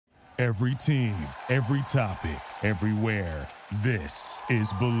Every team, every topic, everywhere. This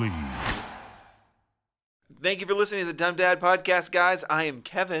is Believe. Thank you for listening to the Dumb Dad Podcast, guys. I am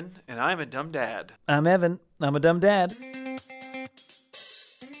Kevin, and I'm a dumb dad. I'm Evan. I'm a dumb dad.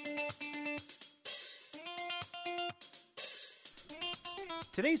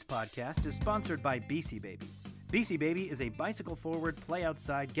 Today's podcast is sponsored by BC Baby. BC Baby is a bicycle-forward,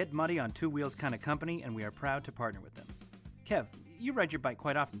 play-outside, get-muddy on two wheels kind of company, and we are proud to partner with them. Kev, you ride your bike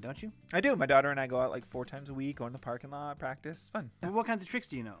quite often, don't you? I do. My daughter and I go out like 4 times a week, go in the parking lot, practice. Fun. Well, what kinds of tricks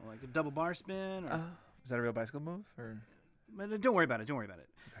do you know? Like a double bar spin? Or... Is that a real bicycle move? Or? Don't worry about it. Don't worry about it.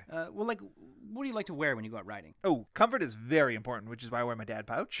 Okay. What do you like to wear when you go out riding? Oh, comfort is very important, which is why I wear my dad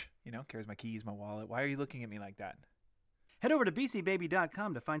pouch. You know, carries my keys, my wallet. Why are you looking at me like that? Head over to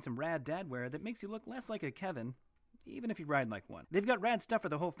bcbaby.com to find some rad dad wear that makes you look less like a Kevin, even if you ride like one. They've got rad stuff for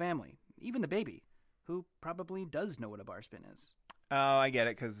the whole family, even the baby, who probably does know what a bar spin is. Oh, I get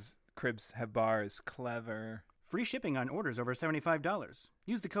it, because cribs have bars. Clever. Free shipping on orders over $75.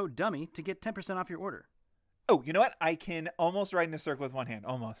 Use the code DUMMY to get 10% off your order. Oh, you know what? I can almost ride in a circle with one hand.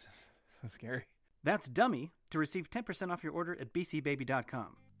 Almost. So scary. That's DUMMY to receive 10% off your order at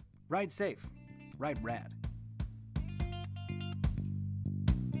bcbaby.com. Ride safe. Ride rad.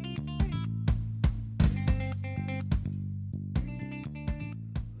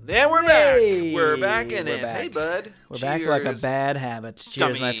 Yeah, we're back. We're back in it. Hey, bud. We're Cheers. back like a bad habit.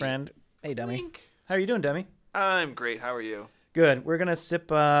 Cheers, Dummy. my friend. Hey, dummy. Wink. How are you doing, dummy? I'm great. How are you? Good. We're gonna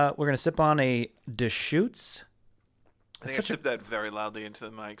sip. We're gonna sip on a Deschutes. I think I sipped that very loudly into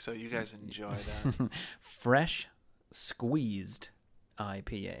the mic, so you guys enjoy that. Fresh squeezed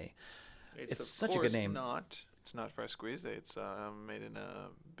IPA. It's such a good name. It's not fresh squeezed. It's made in a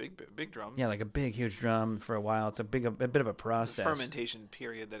big drum. Yeah, like a big, huge drum for a while. It's a bit of a process. There's fermentation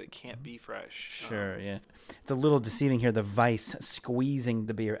period that it can't be fresh. Sure, yeah. It's a little deceiving here. The vice squeezing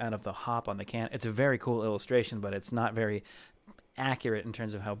the beer out of the hop on the can. It's a very cool illustration, but it's not very accurate in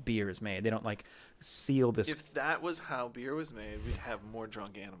terms of how beer is made. They don't like seal this. If that was how beer was made, we'd have more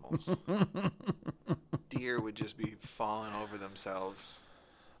drunk animals. Deer would just be falling over themselves.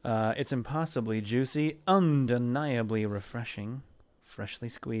 It's impossibly juicy, undeniably refreshing, freshly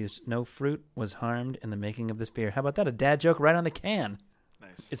squeezed. No fruit was harmed in the making of this beer. How about that? A dad joke right on the can.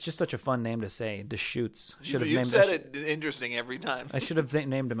 Nice. It's just such a fun name to say. Deschutes. You've said it interesting every time. I should have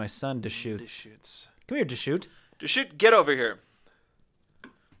named my son Deschutes. Deschutes. Come here, Deschutes. Deschutes, get over here.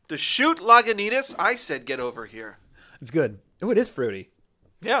 Deschutes Lagunitas, I said get over here. It's good. Oh, it is fruity.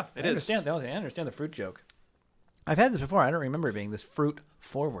 Yeah, it I is. I understand the fruit joke. I've had this before. I don't remember it being this fruit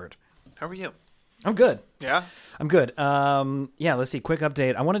forward. How are you? I'm good. Yeah? I'm good. Yeah, let's see. Quick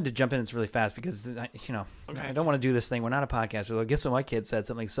update. I wanted to jump in. It's really fast because, I don't want to do this thing. We're not a podcast. So I guess my kid said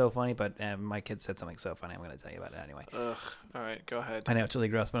something so funny, but my kid said something so funny. I'm going to tell you about it anyway. Ugh. All right, go ahead. I know it's really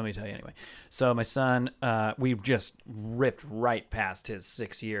gross, but let me tell you anyway. So my son, we've just ripped right past his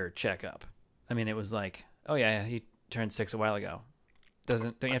 6-year checkup. I mean, it was like, oh yeah, he turned 6 a while ago.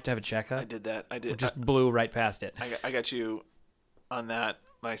 Don't you have to have a checkup? I did that. I did. It just blew right past it. I got you on that.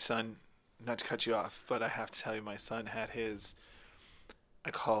 My son, not to cut you off, but I have to tell you, my son had his.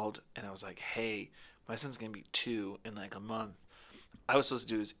 I called and I was like, "Hey, my son's gonna be 2 in like a month. I was supposed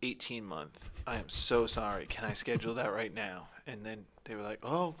to do his 18-month. I am so sorry. Can I schedule that right now?" And then they were like,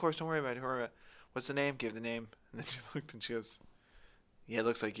 "Oh, of course. Don't worry about it. Don't worry about it. What's the name? Give the name." And then she looked and she goes, "Yeah, it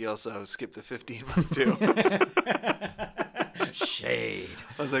looks like you also skipped the 15-month too." Shade.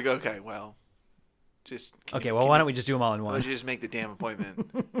 I was like, okay, well, why don't we just do them all in why one? don't you just make the damn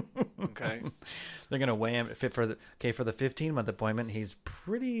appointment? Okay. They're gonna weigh him for the 15-month appointment. He's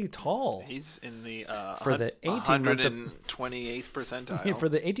pretty tall. He's in the For the 18-month 128th percentile. Yeah, for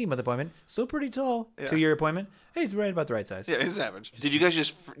the 18-month appointment, still pretty tall. Yeah. 2-year appointment, hey, he's right about the right size. Yeah, he's average. Did you guys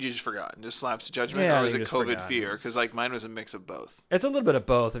just forgot and just lapsed judgment, Yeah, or was I it think we COVID just fear? Because like mine was a mix of both. It's a little bit of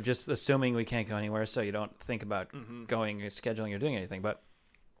both, of just assuming we can't go anywhere, so you don't think about going or scheduling or doing anything. But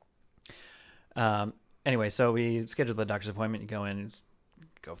anyway, so we scheduled the doctor's appointment. You go in,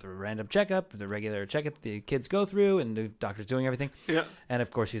 go through a random checkup, the regular checkup the kids go through, and the doctor's doing everything. Yeah. And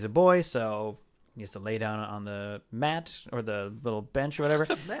of course, he's a boy, so he has to lay down on the mat or the little bench or whatever.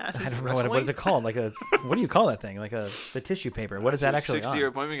 The mat. I don't know what is it called? Like what do you call that thing? Like the tissue paper. What is that actually? 6-year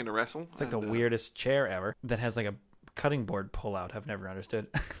appointment going to wrestle. It's like the weirdest chair ever that has like a cutting board pull out. I've never understood.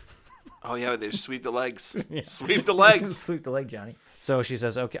 Oh yeah, they just sweep the legs. Yeah. Sweep the legs. Sweep the leg, Johnny. So she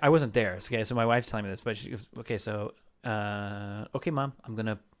says, okay, I wasn't there. Okay, so my wife's telling me this, but she goes, okay, so, okay, Mom, I'm going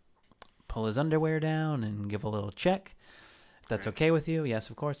to pull his underwear down and give a little check. If that's okay with you. Yes,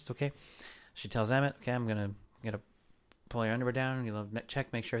 of course, it's okay. She tells Emmett, okay, I'm going to pull your underwear down,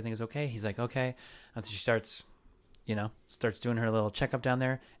 check, make sure everything is okay. He's like, okay. And so she starts, starts doing her little checkup down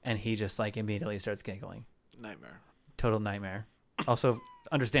there, and he just like immediately starts giggling. Nightmare. Total nightmare. Also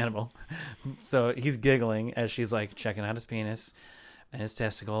understandable. So he's giggling as she's like checking out his penis and his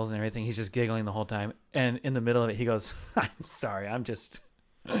testicles and everything. He's just giggling the whole time. And in the middle of it, he goes, I'm sorry.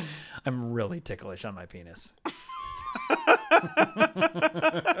 I'm really ticklish on my penis.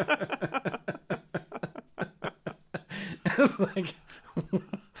 It's like,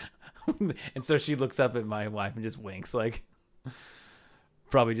 and so she looks up at my wife and just winks, like,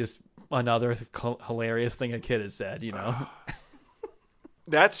 probably just another hilarious thing a kid has said,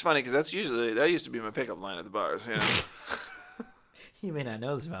 That's funny because that used to be my pickup line at the bars. You may not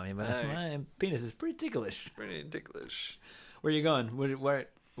know this about me, but my penis is pretty ticklish. Pretty ticklish. Where are you going? What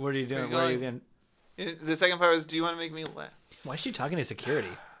are you doing? Where are you going? The second part was, do you want to make me laugh? Why is she talking to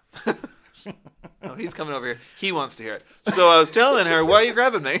security? Oh, he's coming over here. He wants to hear it. So I was telling her, why are you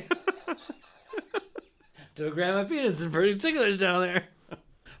grabbing me? Don't grab my penis. It's pretty ticklish down there.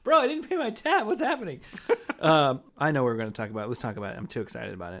 Bro, I didn't pay my tab. What's happening? I know what we're going to talk about. Let's talk about it. I'm too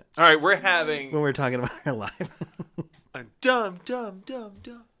excited about it. All right, we're having... When we're talking about our life. a dumb,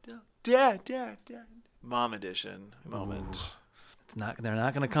 dad, mom edition moment. Ooh. They're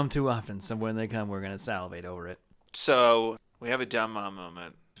not going to come too often. So when they come, we're going to salivate over it. So we have a dumb mom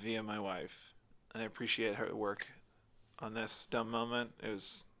moment via my wife. And I appreciate her work on this dumb moment. It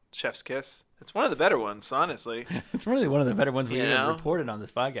was chef's kiss. It's one of the better ones, honestly. It's really one of the better ones we've reported on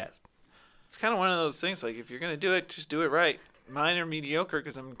this podcast. It's kind of one of those things, like, if you're going to do it, just do it right. Mine are mediocre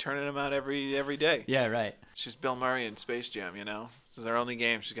because I'm turning them out every day. Yeah, right. She's Bill Murray in Space Jam, This is our only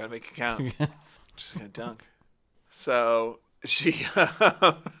game. She's got to make it count. She's going to dunk. So she...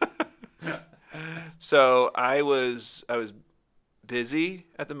 So I was busy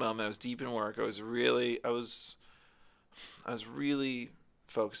at the moment. I was deep in work. I was really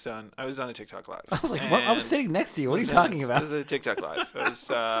focused on. I was on a TikTok live. I was like, what? I was sitting next to you. What are you talking about? It was a TikTok live. What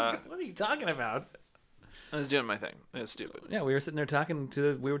are you talking about? I was doing my thing. It's stupid. Yeah, we were sitting there talking to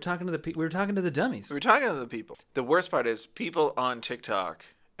the dummies. We were talking to the people. The worst part is people on TikTok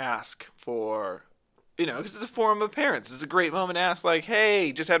ask for, because it's a forum of parents. It's a great moment to ask, like,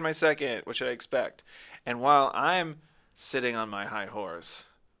 hey, just had my second. What should I expect? And while I'm sitting on my high horse,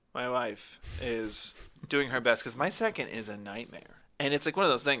 my wife is doing her best because my second is a nightmare. And it's like one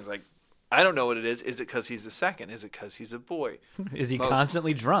of those things, like, I don't know what it is. Is it because he's the second? Is it because he's a boy? Is he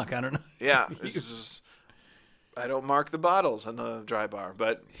constantly drunk? I don't know. Yeah. I don't mark the bottles on the dry bar,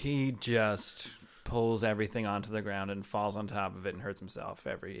 but... He just pulls everything onto the ground and falls on top of it and hurts himself.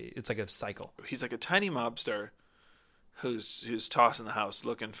 It's like a cycle. He's like a tiny mobster who's tossing the house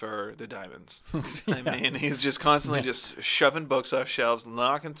looking for the diamonds. Yeah. I mean, he's just constantly just shoving books off shelves,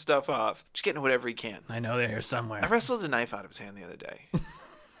 knocking stuff off, just getting whatever he can. I know they're here somewhere. I wrestled a knife out of his hand the other day.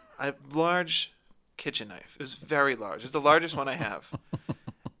 A large kitchen knife. It was very large. It's the largest one I have.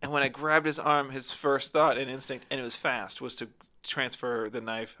 And when I grabbed his arm, his first thought and instinct, and it was fast, was to transfer the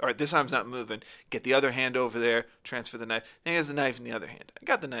knife. All right, this arm's not moving. Get the other hand over there, transfer the knife. Then he has the knife in the other hand. I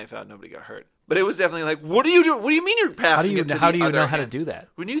got the knife out, nobody got hurt. But it was definitely like, what are you doing? What do you mean you're passing it to the other hand? How do you know how to do that?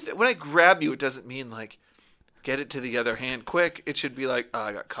 When I grab you, it doesn't mean like, get it to the other hand quick. It should be like, oh,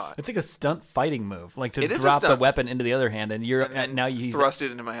 I got caught. It's like a stunt fighting move, like to drop the weapon into the other hand, and now you thrust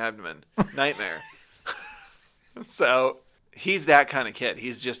it into my abdomen. Nightmare. So he's that kind of kid.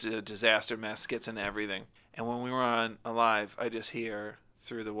 He's just a disaster mess, gets into everything. And when we were on a live, I just hear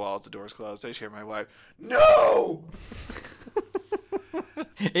through the walls, the doors closed. I just hear my wife, no.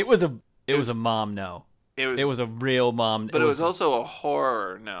 It was a mom no. It was a real mom. But it was also a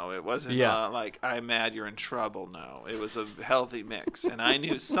horror no. It wasn't like, I'm mad, you're in trouble no. It was a healthy mix. And I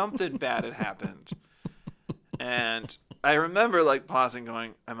knew something bad had happened. And I remember like pausing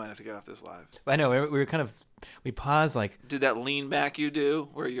going, I might have to get off this live. I know. We paused like. Did that lean back you do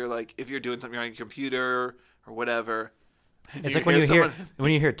where you're like, if you're doing something on your computer or whatever. It's like when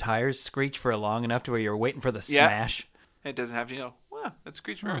you hear tires screech for long enough to where you're waiting for the smash. It doesn't have to, wow, that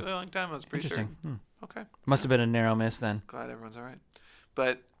screeched for a really long time. I was pretty sure. Okay. Must have been a narrow miss then. Glad everyone's all right.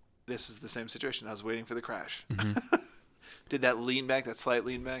 But this is the same situation. I was waiting for the crash. Mm-hmm. Did that lean back, that slight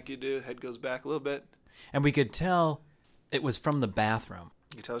lean back you do? Head goes back a little bit. And we could tell it was from the bathroom.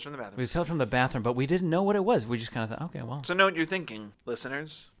 You could tell it was from the bathroom. We could tell it from the bathroom, but we didn't know what it was. We just kind of thought, okay, well. So know what you're thinking,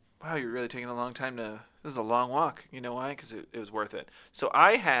 listeners. Wow, you're really taking a long time this is a long walk. You know why? Because it was worth it. So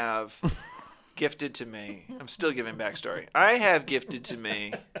I have gifted to me, I'm still giving backstory. I have gifted to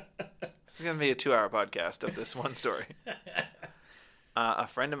me, this is going to be a 2-hour podcast of this one story. A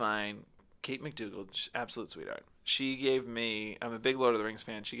friend of mine, Kate McDougall, absolute sweetheart. She gave me, I'm a big Lord of the Rings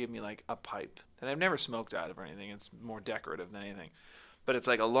fan, she gave me like a pipe that I've never smoked out of or anything. It's more decorative than anything. but it's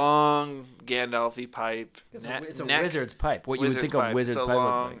like a long Gandalf-y pipe. It's neck- a wizard's pipe. What you would think a pipe. wizard's It's a pipe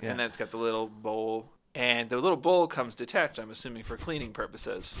long, looks like. Yeah. And then it's got the little bowl. And the little bowl comes detached, I'm assuming, for cleaning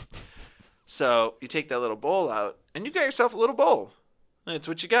purposes. So you take that little bowl out, and you got yourself a little bowl. And it's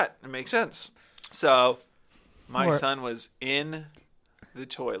what you got. It makes sense. So my son was in the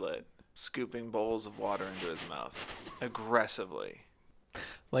toilet, scooping bowls of water into his mouth aggressively.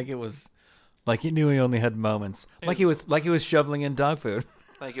 Like he knew he only had moments. Like he was shoveling in dog food.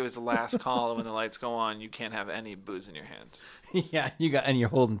 Like it was the last call, and when the lights go on, you can't have any booze in your hand. Yeah, and you're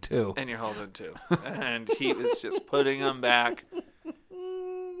holding two. And you're holding two. And he was just putting them back.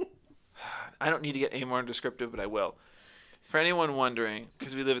 I don't need to get any more descriptive, but I will. For anyone wondering,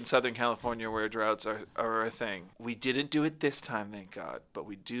 because we live in Southern California where droughts are a thing, we didn't do it this time, thank God, but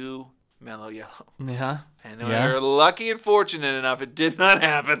we do mellow yellow. Yeah. And we're lucky and fortunate enough it did not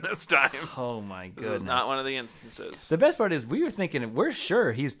happen this time. Oh my goodness. This is not one of the instances. The best part is we were thinking, we're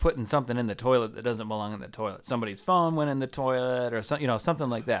sure he's putting something in the toilet that doesn't belong in the toilet. Somebody's phone went in the toilet or something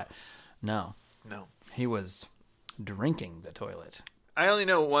like that. No. He was drinking the toilet. I only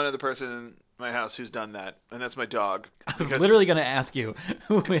know one other person in my house who's done that, and that's my dog. I was literally going to ask you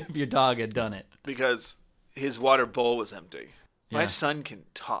if your dog had done it. Because his water bowl was empty. Yeah. My son can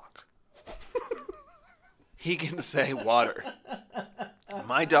talk. He can say water.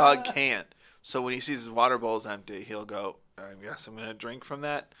 My dog can't. So when he sees his water bowl's empty, he'll go, I guess I'm going to drink from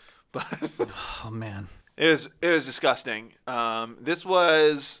that. But Oh, man. it was disgusting. This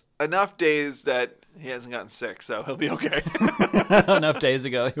was enough days that he hasn't gotten sick, so he'll be okay. Enough days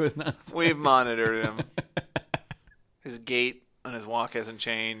ago, he was not sick. We've monitored him. His gait on his walk hasn't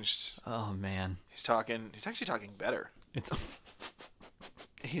changed. Oh, man. He's actually talking better.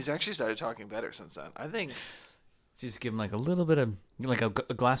 He's actually started talking better since then. I think. So you just give him like a little bit of, like a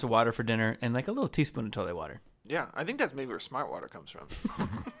glass of water for dinner and like a little teaspoon of toilet water. Yeah, I think that's maybe where smart water comes from.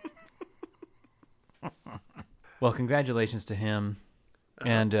 Well, congratulations to him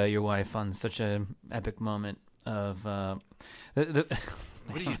and your wife on such an epic moment of. What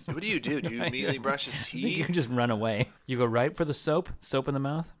do you do? Do you immediately brush his I think you teeth? can just run away. You go right for the soap in the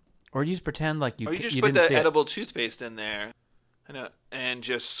mouth, or you just pretend like you. Or you just you put didn't the see edible toothpaste in there, and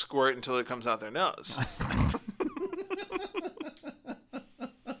just squirt until it comes out their nose.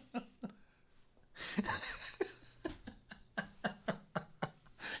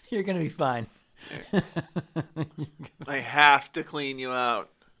 You're gonna be fine. I have to clean you out.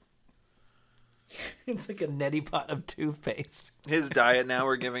 It's like a neti pot of toothpaste. His diet now,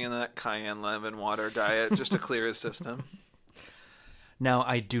 we're giving him that cayenne lemon water diet just to clear his system. Now,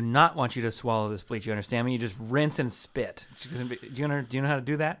 I do not want you to swallow this bleach. You understand me? You just rinse and spit. Do you know how to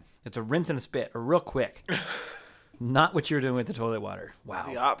do that? It's a rinse and a spit, or real quick. Not what you're doing with the toilet water. Wow.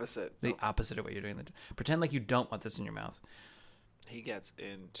 The opposite. The opposite of what you're doing. Pretend like you don't want this in your mouth. He gets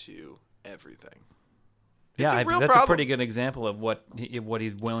into everything. Yeah, a real that's problem. a pretty good example of what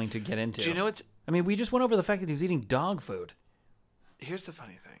he's willing to get into. Do you know I mean, we just went over the fact that he was eating dog food. Here's the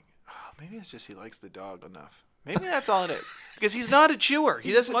funny thing. Maybe it's just he likes the dog enough. Maybe that's all it is. Because he's not a chewer. He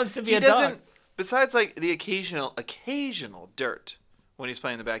just doesn't wants to be he a doesn't, dog. Besides like the occasional dirt when he's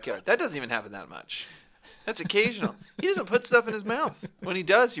playing in the backyard. That doesn't even happen that much. That's occasional. He doesn't put stuff in his mouth. When he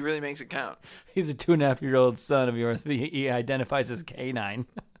does, he really makes it count. He's a 2.5-year-old son of yours. He identifies as canine.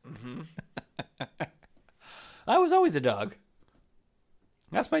 Mm-hmm. I was always a dog.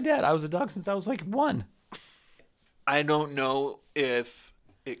 That's my dad. I was a dog since I was like 1. I don't know if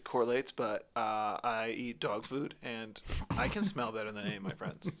it correlates, but I eat dog food, and I can smell better than any of my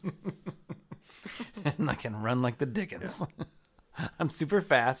friends. And I can run like the Dickens. Yeah. I'm super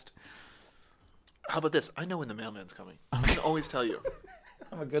fast. How about this? I know when the mailman's coming. I can always tell you.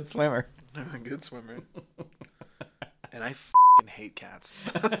 I'm a good swimmer. I'm a good swimmer. And I f***ing hate cats.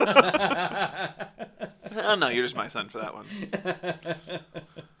 Oh, no, you're just my son for that one.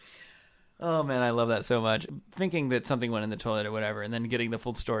 Oh, man, I love that so much. Thinking that something went in the toilet or whatever, and then getting the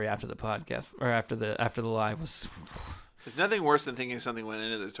full story after the podcast, or after the live was... There's nothing worse than thinking something went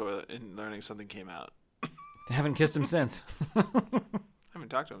into the toilet and learning something came out. I haven't kissed him since. I haven't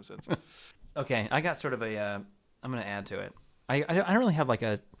talked to him since. Okay, I got sort of a... I'm going to add to it. I don't really have like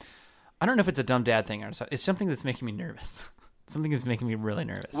a... I don't know if it's a dumb dad thing or something. It's something that's making me nervous. Something that's making me really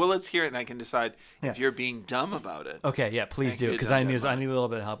nervous. Well, let's hear it, and I can decide if you're being dumb about it. Okay, yeah, please do, because I need a little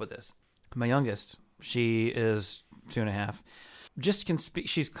bit of help with this. My youngest, she is 2.5. Just can speak.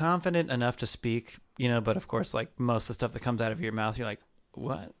 She's confident enough to speak, but of course, like most of the stuff that comes out of your mouth, you're like,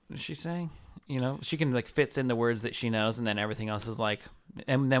 what is she saying? She can like fits in the words that she knows, and then everything else is like,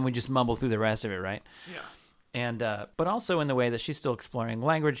 and then we just mumble through the rest of it, right? Yeah. And but also in the way that she's still exploring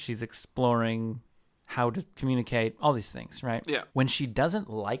language, she's exploring how to communicate, all these things, right? Yeah. When she doesn't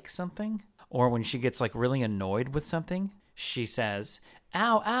like something, or when she gets like really annoyed with something, she says,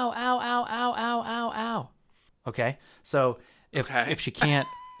 ow, ow, ow, ow, ow, ow, ow, ow. Okay? So if she can't,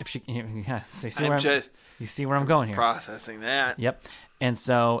 yeah, so you see where I'm going here. Processing that. Yep. And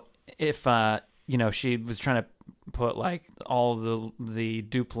so if she was trying to put like all the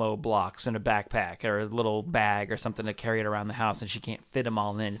Duplo blocks in a backpack or a little bag or something to carry it around the house, and she can't fit them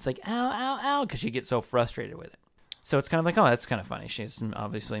all in, it's like ow, ow, ow, because she gets so frustrated with it. So it's kind of like, oh, that's kind of funny. She's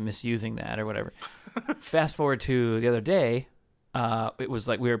obviously misusing that or whatever. Fast forward to the other day, it was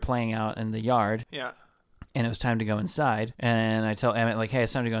like we were playing out in the yard. Yeah. And it was time to go inside. And I tell Emmett, like, hey,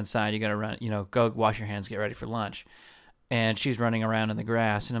 it's time to go inside. You got to run, go wash your hands, get ready for lunch. And she's running around in the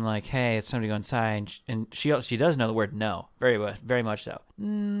grass. And I'm like, hey, it's time to go inside. And she does know the word no. Very much so.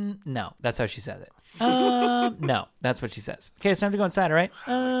 No. That's how she says it. No. That's what she says. Okay, it's time to go inside, all right?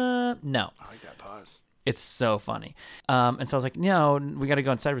 No. I like that pause. It's so funny. And so I was like, no, we got to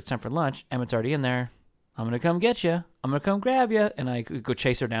go inside. It's time for lunch. Emmett's already in there. I'm going to come get you. I'm going to come grab you. And I go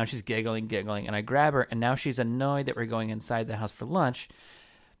chase her down. She's giggling. And I grab her. And now she's annoyed that we're going inside the house for lunch.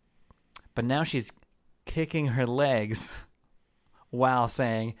 But now she's kicking her legs while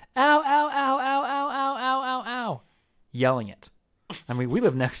saying, ow, ow, ow, ow, ow, ow, ow, ow, ow. Yelling it. I mean, we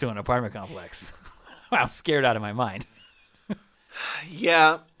live next to an apartment complex. I'm scared out of my mind.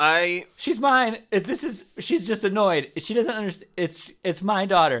 Yeah, She's mine. She's just annoyed. She doesn't understand. It's my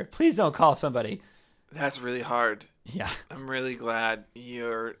daughter. Please don't call somebody. That's really hard. Yeah. I'm really glad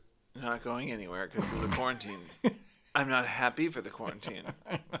you're not going anywhere because of the quarantine. I'm not happy for the quarantine.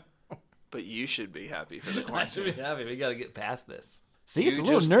 But you should be happy for the quarantine. I should be happy. We got to get past this. See, it's a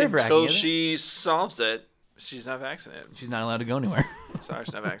little just, nerve-wracking. Until she solves it, she's not vaccinated. She's not allowed to go anywhere. Sorry,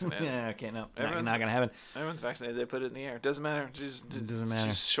 she's not vaccinated. Yeah, okay, no. Not going to happen. Everyone's vaccinated. They put it in the air. Doesn't matter. It doesn't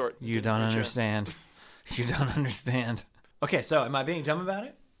matter. She's short. You don't understand. You don't understand. Okay, so am I being dumb about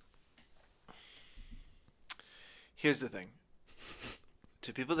it? Here's the thing.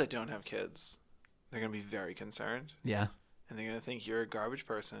 To people that don't have kids, they're going to be very concerned. Yeah. And they're going to think you're a garbage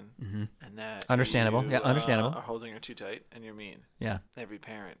person. Mm-hmm. And that understandable. you, Yeah, understandable. Are holding her too tight and you're mean. Yeah. Every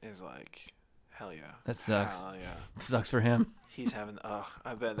parent is like, hell yeah. That sucks. Hell yeah. Sucks for him. He's having,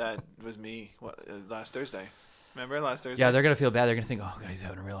 I bet that was me last Thursday. Remember last Thursday? Yeah, they're going to feel bad. They're going to think, oh, God, he's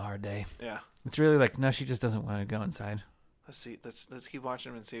having a real hard day. Yeah. It's really like, no, she just doesn't want to go inside. Let's see. Let's keep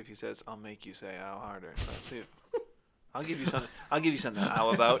watching him and see if he says, I'll make you say ow harder. Let's see. I'll give you something. I'll give you something to ow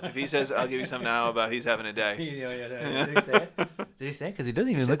about. If he says, I'll give you something to ow about, he's having a day. Did he say it? Did he say it? Because he doesn't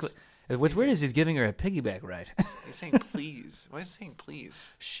even look like... What's weird is he's giving her a piggyback ride. He's saying please. Why is he saying please?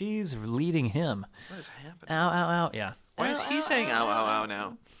 She's leading him. What is happening? Ow, ow, ow. Yeah. Why is he saying ow, ow, ow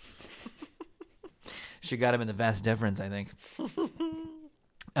now? She got him in the vas deferens, I think.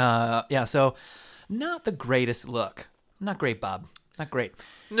 Yeah, so not the greatest look. Not great, Bob. Not great.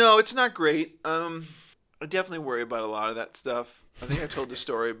 No, it's not great. I definitely worry about a lot of that stuff. I think I told the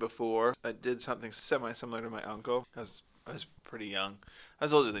story before. I did something semi-similar to my uncle. I was pretty young. I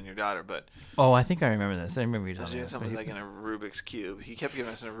was older than your daughter, but... Oh, I think I remember this. I remember you telling me this. Something like in a Rubik's Cube. He kept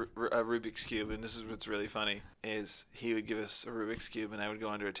giving us a Rubik's Cube, and this is what's really funny, is he would give us a Rubik's Cube, and I would go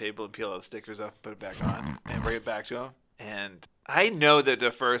under a table and peel all the stickers off, put it back on, and bring it back to him. And I know that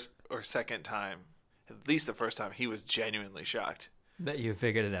the first or second time, at least the first time, he was genuinely shocked. That you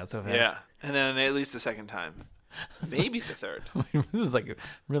figured it out so fast. Yeah. And then at least the second time. Maybe the third. This is like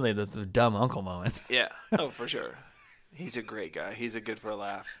really this dumb uncle moment. Yeah. Oh, for sure. He's a great guy. He's a good for a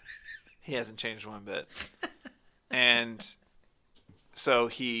laugh. He hasn't changed one bit. And so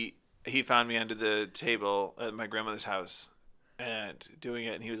he found me under the table at my grandmother's house and doing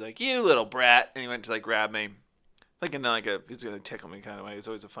it. And he was like, you little brat. And he went to like grab me. Like in like he's going to tickle me kind of way. He's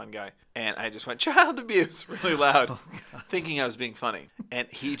always a fun guy. And I just went, child abuse, really loud, thinking I was being funny. And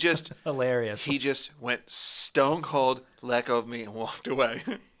he just... Hilarious. He just went stone cold, let go of me, and walked away.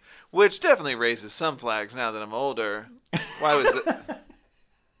 Which definitely raises some flags now that I'm older. Why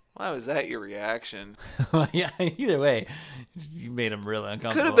was that your reaction? Yeah, either way, you made him really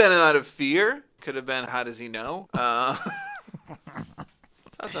uncomfortable. Could have been out of fear. Could have been, how does he know? Not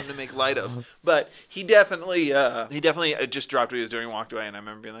something to make light of, but he definitely just dropped what he was doing and walked away. And I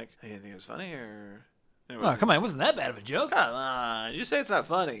remember being like, "Hey, you think it was funny or?" Oh, come on, it wasn't that bad of a joke. Come on, you say it's not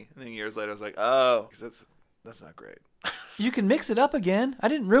funny. And then years later, I was like, "Oh, that's not great." You can mix it up again. I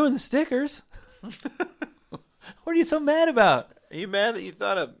didn't ruin the stickers. What are you so mad about? Are you mad that you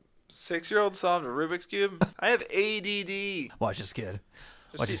thought a 6-year-old solved a Rubik's Cube? I have ADD. Watch this kid.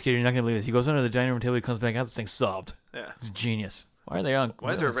 Watch this kid. You're not gonna believe this. He goes under the dining room table. He comes back out. This thing's solved. Yeah, it's genius. Why are they on?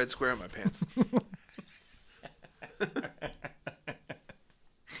 Why is there a red square in my pants?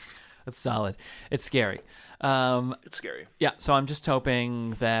 That's solid. It's scary. It's scary. Yeah, so I'm just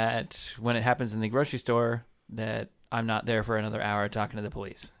hoping that when it happens in the grocery store that I'm not there for another hour talking to the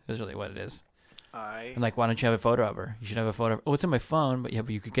police. Is really what it is. I'm like, why don't you have a photo of her? You should have a photo of, oh, it's on my phone, but yeah,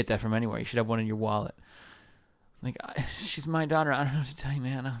 but you could get that from anywhere. You should have one in your wallet. Like, she's my daughter. I don't know what to tell you,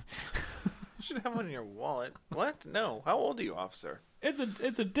 man. You should have one in your wallet. What? No. How old are you, officer? It's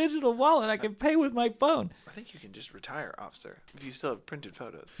a digital wallet. I can pay with my phone. I think you can just retire, officer, if you still have printed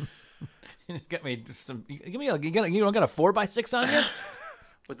photos. Get me some. Give me you don't got a 4x6 on you?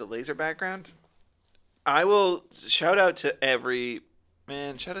 With the laser background? I will shout out to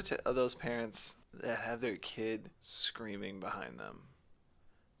shout out to those parents that have their kid screaming behind them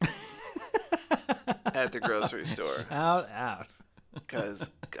at the grocery store. Out. Because,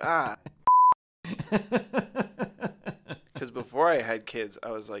 God. Because before I had kids,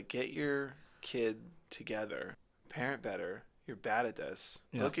 I was like, get your kid together. Parent better. You're bad at this.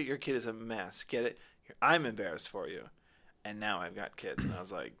 Yeah. Look at your kid as a mess. Get it? I'm embarrassed for you. And now I've got kids. And I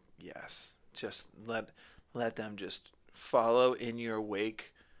was like, yes. Just let them just follow in your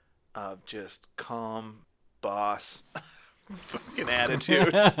wake of just calm boss fucking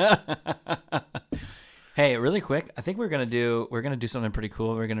attitude. Hey, really quick, I think we're gonna do something pretty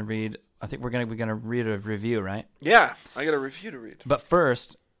cool. We're gonna read a review, right? Yeah, I got a review to read. But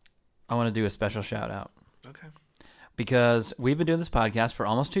first, I want to do a special shout out. Okay. Because we've been doing this podcast for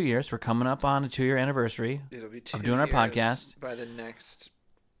almost 2 years. We're coming up on a 2-year anniversary It'll be 2 of doing our years podcast. by the next,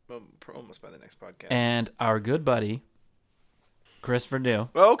 almost by the next podcast. And our good buddy, Chris Verdue,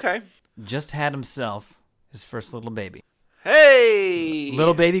 Oh, okay. just had himself his first little baby. Hey,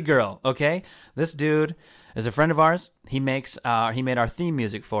 Little baby girl, okay? This dude is a friend of ours. He made our theme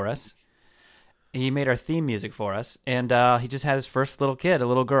music for us. And he just had his first little kid, a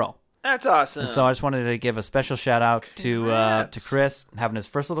little girl. That's awesome. And so I just wanted to give a special shout out to Congrats. Chris having his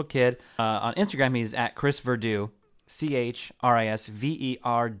first little kid. On Instagram, he's at Chris Verdue,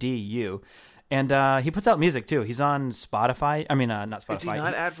 ChrisVerdu. And he puts out music, too. He's on Spotify. I mean, not Spotify. Is he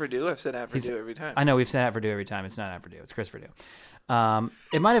not at Verdue? I've said at Verdue every time. I know, we've said at Verdue every time. It's not at Verdue. It's Chris Verdue.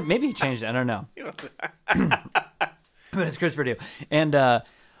 It might have, maybe he changed it. I don't know. But it's Chris Verdue. And,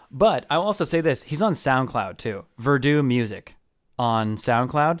 but I'll also say this. He's on SoundCloud, too. Verdue Music on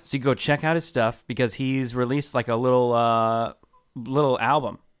SoundCloud. So you go check out his stuff because he's released like a little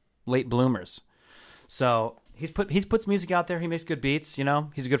album, Late Bloomers. So he puts music out there. He makes good beats, you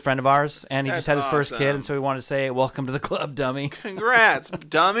know. He's a good friend of ours, and he That's just had his first awesome. kid, and so we wanted to say, welcome to the club, dummy. Congrats,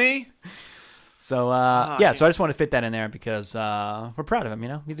 dummy. So, yeah, so I just want to fit that in there because we're proud of him, you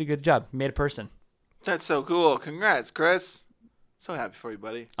know. He did a good job. He made a person. That's so cool. Congrats, Chris. So happy for you,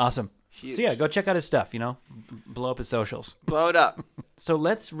 buddy. Awesome. Huge. So, yeah, go check out his stuff, you know. Blow up his socials. Blow it up. So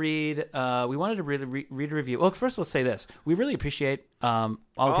let's read. We wanted to read a review. Well, first let's say this: we really appreciate all the people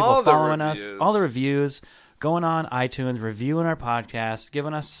All the following us, reviews. all the reviews, going on iTunes, reviewing our podcast,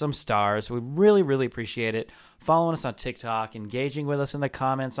 giving us some stars. We really, really appreciate it. Following us on TikTok, engaging with us in the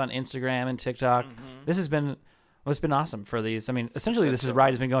comments on Instagram and TikTok. This has been. Well, it's been awesome for these. I mean, essentially, this is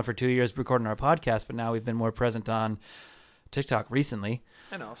ride has been going for 2 years recording our podcast, but now we've been more present on TikTok recently.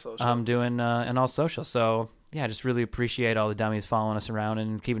 And also, Doing and all social. So yeah, I just really appreciate all the dummies following us around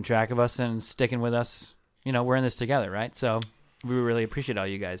and keeping track of us and sticking with us. You know, we're in this together, right? So we really appreciate all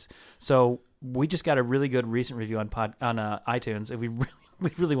you guys. So we just got a really good recent review on iTunes, and we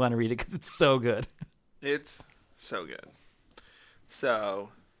really want to read it because it's so good. it's so good. So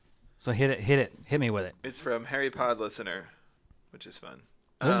Hit me with it. it's from Harry Pod listener, which is fun.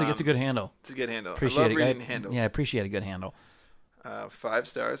 It's a good handle. It's a good handle. Appreciate I love it. reading handles. Yeah, I appreciate a good handle. 5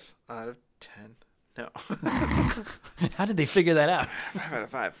 stars out of 10. No. How did they figure that out? 5 out of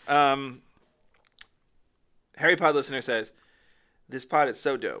 5. Harry Pod listener says, this pod is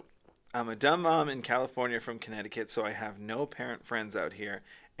so dope. I'm a dumb mom in California from Connecticut, so I have no parent friends out here,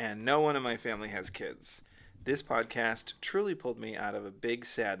 and no one in my family has kids. This podcast truly pulled me out of a big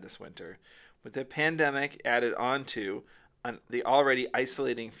sad this winter. With the pandemic added on to the already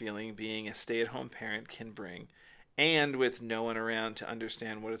isolating feeling being a stay-at-home parent can bring, and with no one around to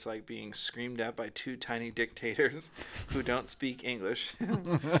understand what it's like being screamed at by 2 tiny dictators who don't speak English,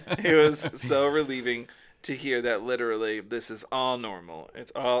 it was so relieving to hear that literally this is all normal.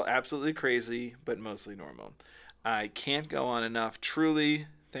 It's all absolutely crazy, but mostly normal. I can't go on enough. Truly,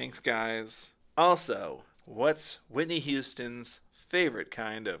 thanks, guys. Also, what's Whitney Houston's favorite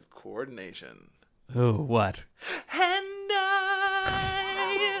kind of coordination? Ooh, what? And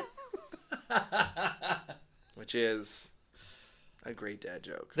I... Which is a great dad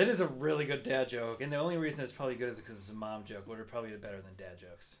joke. That is a really good dad joke, and the only reason it's probably good is because it's a mom joke, but it's probably better than dad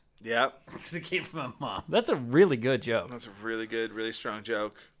jokes. Yep. Because it came from a mom. That's a really good joke. That's a really good, really strong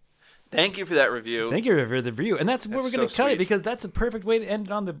joke. Thank you for that review. Thank you for the review. And that's where That's we're going to so cut it sweet. because that's a perfect way to end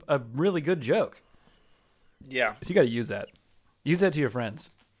it on a really good joke. Yeah. You got to use that. Use that to your friends.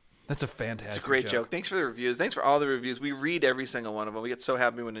 That's a fantastic It's a great joke. Thanks for the reviews. Thanks for all the reviews. We read every single one of them. We get so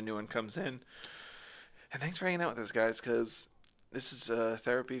happy when a new one comes in. And thanks for hanging out with us, guys, because this is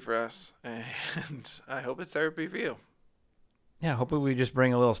therapy for us. And I hope it's therapy for you. Yeah, hopefully we just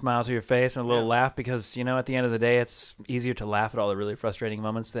bring a little smile to your face and a little Yeah. laugh because, at the end of the day, it's easier to laugh at all the really frustrating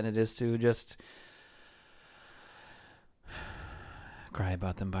moments than it is to just cry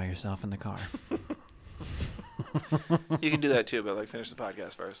about them by yourself in the car. You can do that too, but finish the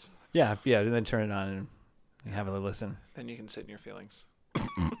podcast first. Yeah, and then turn it on and have a listen. Then you can sit in your feelings. All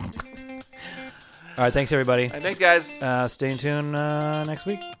right, thanks, everybody. All right, thanks, guys. Stay tuned next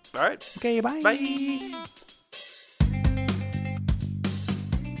week. All right. Okay, bye. Bye.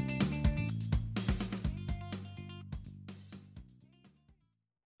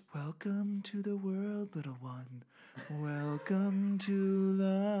 Welcome to the world, little one. Welcome to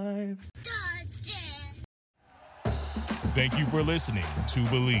life. Thank you for listening to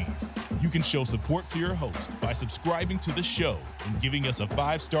Believe. You can show support to your host by subscribing to the show and giving us a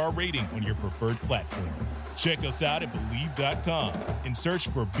 5-star rating on your preferred platform. Check us out at Believe.com and search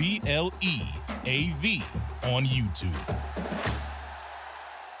for BLEAV on YouTube.